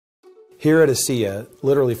Here at ASEA,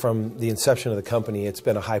 literally from the inception of the company, it's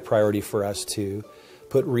been a high priority for us to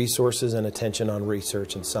put resources and attention on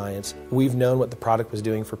research and science. We've known what the product was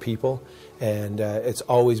doing for people, and it's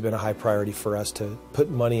always been a high priority for us to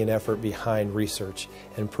put money and effort behind research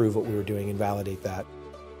and prove what we were doing and validate that.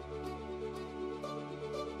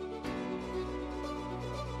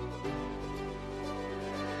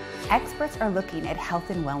 Experts are looking at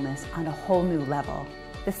health and wellness on a whole new level,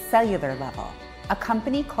 the cellular level. A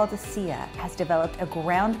company called ASEA has developed a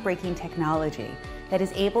groundbreaking technology that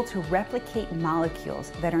is able to replicate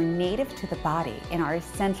molecules that are native to the body and are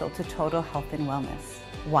essential to total health and wellness.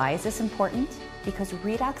 Why is this important? Because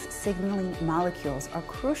redox signaling molecules are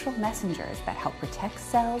crucial messengers that help protect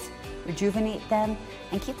cells, rejuvenate them,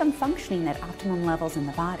 and keep them functioning at optimum levels in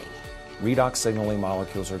the body. Redox signaling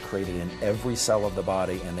molecules are created in every cell of the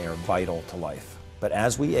body, and they are vital to life. But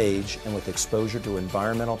as we age and with exposure to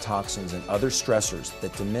environmental toxins and other stressors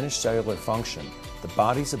that diminish cellular function, the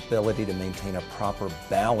body's ability to maintain a proper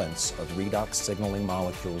balance of redox signaling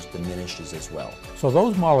molecules diminishes as well. So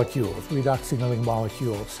those molecules, redox signaling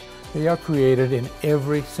molecules, they are created in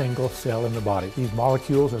every single cell in the body. These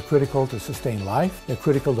molecules are critical to sustain life, they're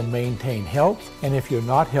critical to maintain health, and if you're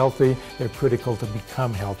not healthy, they're critical to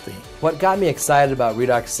become healthy. What got me excited about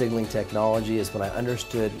redox signaling technology is when I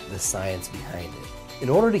understood the science behind it. In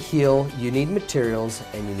order to heal, you need materials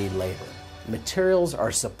and you need labor. Materials are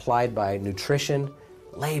supplied by nutrition,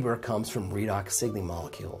 labor comes from redox signaling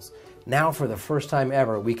molecules. Now, for the first time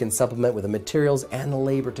ever, we can supplement with the materials and the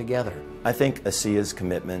labor together. I think ASEA's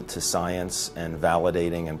commitment to science and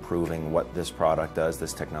validating and proving what this product does,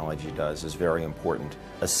 this technology does, is very important.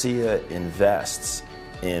 ASEA invests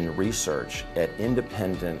in research at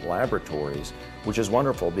independent laboratories, which is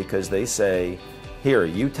wonderful because they say, here,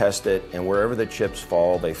 you test it, and wherever the chips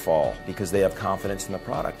fall, they fall, because they have confidence in the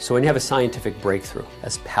product. So when you have a scientific breakthrough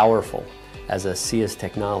as powerful as ASEA's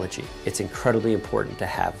technology, it's incredibly important to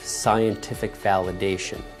have scientific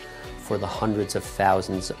validation for the hundreds of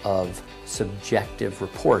thousands of subjective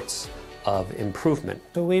reports of improvement.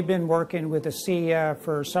 So we've been working with ASEA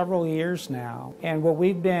for several years now, and what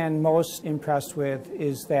we've been most impressed with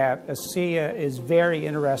is that ASEA is very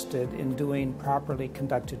interested in doing properly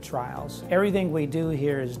conducted trials. Everything we do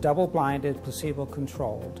here is double-blinded,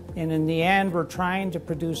 placebo-controlled, and in the end we're trying to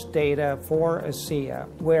produce data for ASEA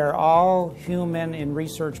where all human and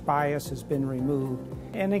research bias has been removed.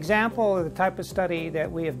 An example of the type of study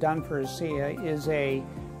that we have done for ASEA is a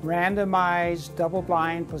randomized,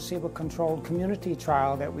 double-blind, placebo-controlled community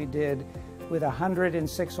trial that we did with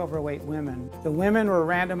 106 overweight women. The women were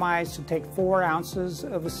randomized to take 4 ounces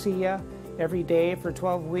of ASEA every day for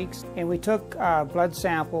 12 weeks, and we took blood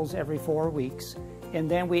samples every 4 weeks, and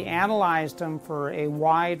then we analyzed them for a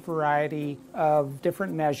wide variety of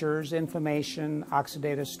different measures: inflammation,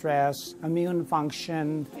 oxidative stress, immune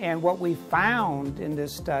function. And what we found in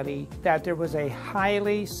this study, that there was a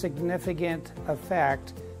highly significant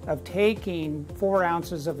effect of taking 4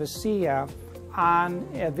 ounces of ASEA on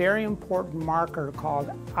a very important marker called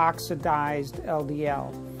oxidized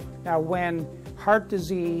LDL. Now, when heart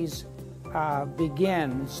disease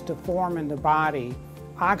begins to form in the body,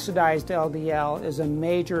 oxidized LDL is a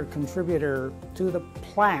major contributor to the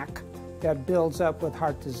plaque that builds up with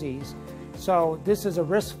heart disease. So this is a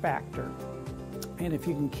risk factor. And if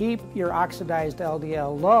you can keep your oxidized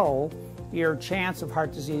LDL low, your chance of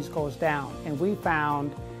heart disease goes down. And we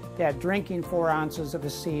found that drinking 4 ounces of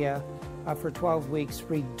ASEA for 12 weeks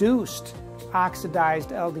reduced oxidized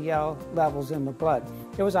LDL levels in the blood.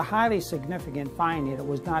 It was a highly significant finding. It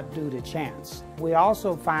was not due to chance. We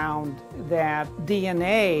also found that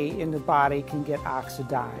DNA in the body can get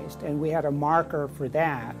oxidized, and we had a marker for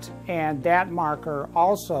that. And that marker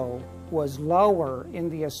also was lower in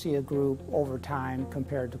the ASEA group over time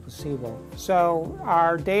compared to placebo. So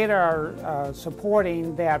our data are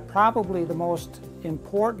supporting that probably the most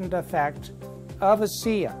important effect of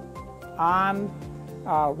ASEA on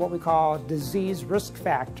what we call disease risk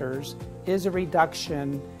factors is a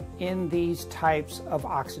reduction in these types of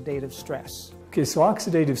oxidative stress. Okay, so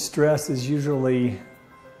oxidative stress is usually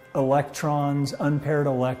electrons, unpaired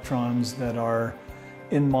electrons that are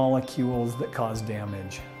in molecules that cause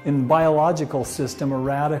damage. In the biological system, a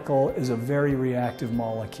radical is a very reactive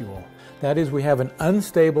molecule. That is, we have an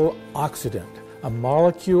unstable oxidant, a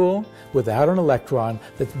molecule without an electron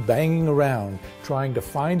that's banging around trying to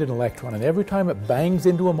find an electron, and every time it bangs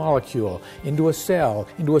into a molecule, into a cell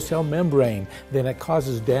membrane, then it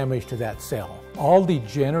causes damage to that cell. All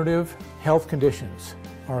degenerative health conditions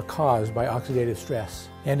are caused by oxidative stress,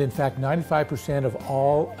 and in fact 95% of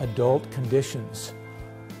all adult conditions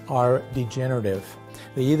are degenerative.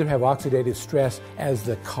 They either have oxidative stress as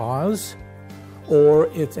the cause, or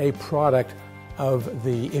it's a product of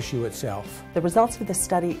the issue itself. The results of this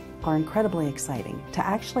study are incredibly exciting. To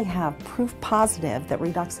actually have proof positive that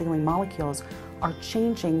redox signaling molecules are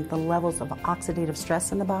changing the levels of oxidative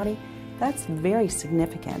stress in the body, that's very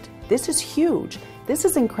significant. This is huge. This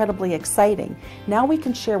is incredibly exciting. Now we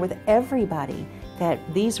can share with everybody that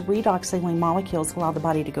these redox signaling molecules allow the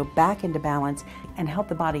body to go back into balance and help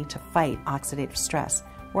the body to fight oxidative stress.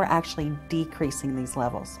 We're actually decreasing these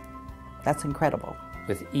levels. That's incredible.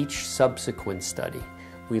 With each subsequent study,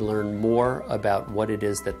 we learn more about what it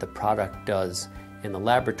is that the product does in the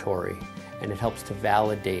laboratory, and it helps to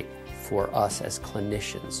validate for us as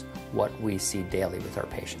clinicians what we see daily with our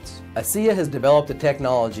patients. ASEA has developed a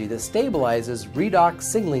technology that stabilizes redox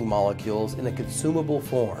signaling molecules in a consumable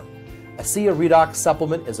form. ASEA Redox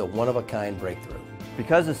Supplement is a one-of-a-kind breakthrough.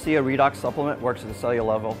 Because the ASEA Redox Supplement works at the cellular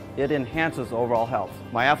level, it enhances overall health.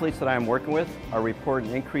 My athletes that I am working with are reporting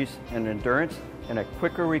an increase in endurance and a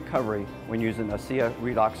quicker recovery when using ASEA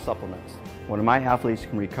Redox supplements. When my athletes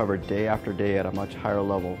can recover day after day at a much higher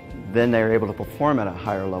level, then they're able to perform at a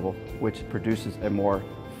higher level, which produces a more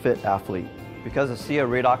fit athlete. Because ASEA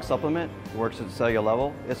Redox Supplement works at the cellular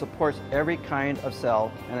level, it supports every kind of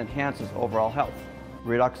cell and enhances overall health.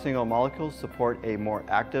 Redox signaling molecules support a more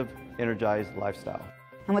active, energized lifestyle.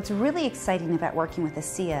 And what's really exciting about working with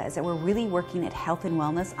ASEA is that we're really working at health and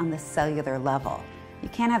wellness on the cellular level. You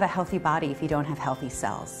can't have a healthy body if you don't have healthy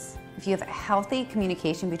cells. If you have healthy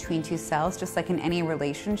communication between two cells, just like in any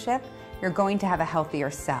relationship, you're going to have a healthier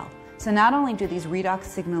cell. So not only do these redox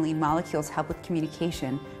signaling molecules help with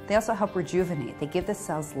communication, they also help rejuvenate. They give the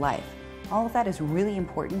cells life. All of that is really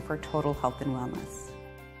important for total health and wellness.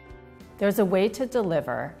 There's a way to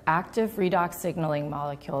deliver active redox signaling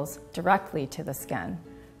molecules directly to the skin.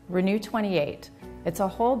 Renew 28. It's a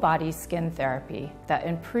whole body skin therapy that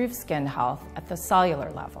improves skin health at the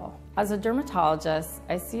cellular level. As a dermatologist,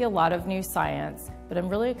 I see a lot of new science, but I'm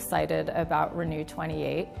really excited about Renew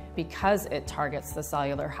 28 because it targets the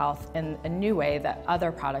cellular health in a new way that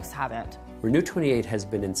other products haven't. Renew 28 has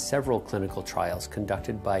been in several clinical trials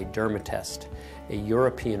conducted by Dermatest, a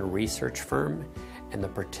European research firm, and the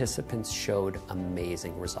participants showed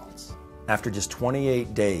amazing results. After just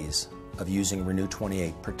 28 days of using Renew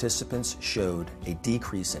 28, participants showed a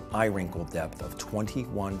decrease in eye wrinkle depth of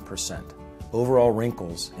 21%. Overall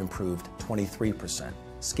wrinkles improved 23%.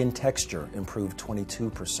 Skin texture improved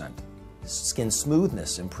 22%. Skin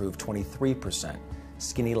smoothness improved 23%.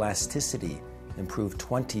 Skin elasticity improved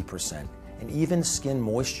 20%. And even skin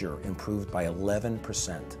moisture improved by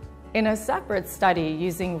 11%. In a separate study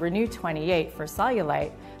using Renew 28 for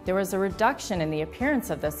cellulite, there was a reduction in the appearance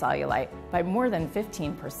of the cellulite by more than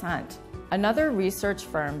 15%. Another research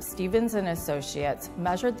firm, Stevens & Associates,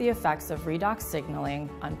 measured the effects of redox signaling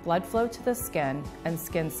on blood flow to the skin and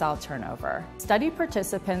skin cell turnover. Study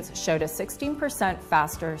participants showed a 16%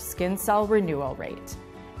 faster skin cell renewal rate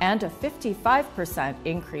and a 55%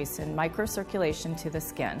 increase in microcirculation to the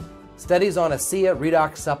skin. Studies on ASEA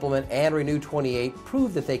Redox Supplement and Renew 28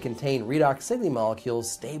 prove that they contain redox signaling molecules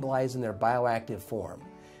stabilized in their bioactive form.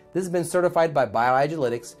 This has been certified by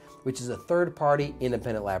Bioagilitics, which is a third-party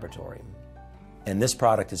independent laboratory. And this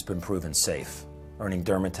product has been proven safe, earning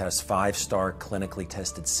Dermatest's 5-star clinically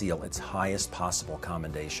tested seal, its highest possible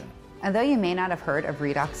commendation. Although you may not have heard of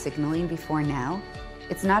redox signaling before now,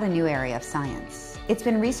 it's not a new area of science. It's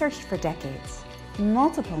been researched for decades.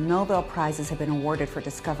 Multiple Nobel Prizes have been awarded for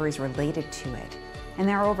discoveries related to it, and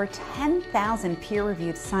there are over 10,000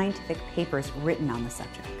 peer-reviewed scientific papers written on the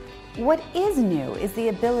subject. What is new is the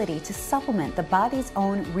ability to supplement the body's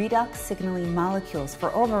own redox signaling molecules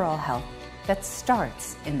for overall health that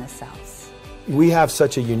starts in the cells. We have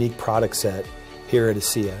such a unique product set here at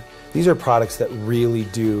ASEA. These are products that really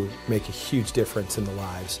do make a huge difference in the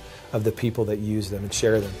lives of the people that use them and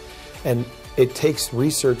share them. And it takes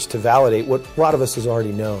research to validate what a lot of us has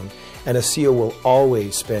already known. And ASEA will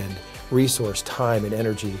always spend resource, time, and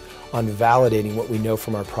energy on validating what we know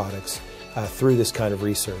from our products through this kind of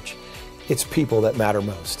research. It's people that matter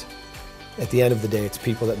most. At the end of the day, it's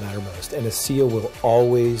people that matter most. And ASEA will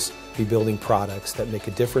always be building products that make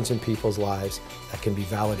a difference in people's lives that can be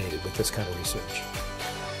validated with this kind of research.